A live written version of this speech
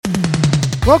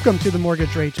Welcome to the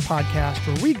Mortgage Rates Podcast,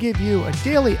 where we give you a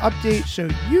daily update so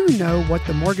you know what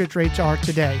the mortgage rates are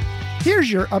today.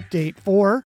 Here's your update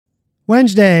for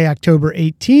Wednesday, October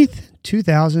 18th,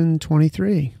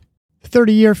 2023. The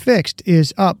 30-year fixed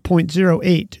is up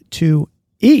 0.08 to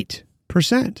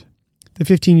 8%. The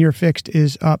 15-year fixed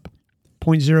is up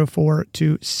 0.04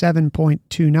 to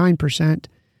 7.29%.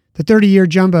 The 30-year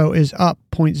jumbo is up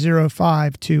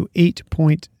 0.05 to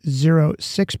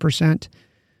 8.06%.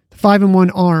 The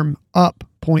 5-1 ARM up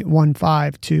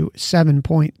 0.15 to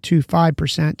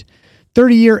 7.25%.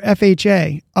 30-year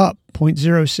FHA up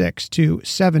 0.06 to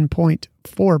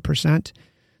 7.4%.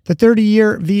 The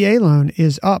 30-year VA loan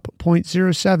is up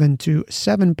 0.07 to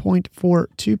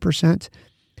 7.42%.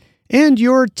 And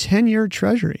your 10-year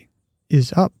Treasury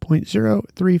is up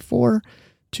 0.034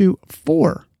 to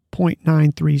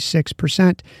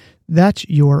 4.936%. That's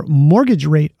your mortgage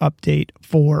rate update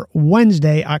for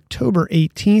Wednesday, October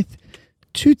 18th,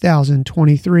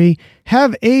 2023.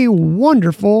 Have a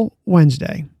wonderful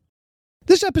Wednesday.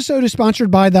 This episode is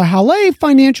sponsored by the Halle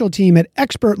Financial Team at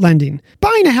Expert Lending.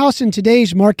 Buying a house in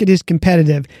today's market is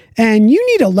competitive, and you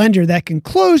need a lender that can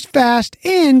close fast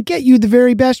and get you the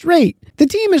very best rate. The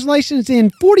team is licensed in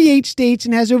 48 states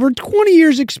and has over 20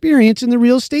 years experience in the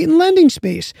real estate and lending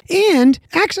space, and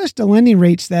access to lending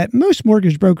rates that most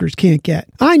mortgage brokers can't get.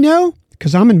 I know,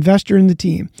 because I'm an investor in the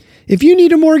team. If you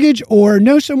need a mortgage or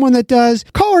know someone that does,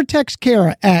 call or text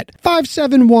Kara at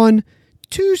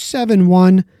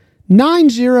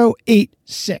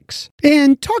 571-271-9086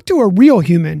 and talk to a real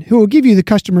human who will give you the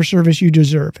customer service you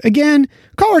deserve. Again,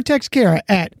 call or text Kara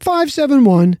at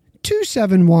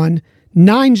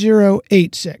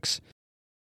 571-271-9086.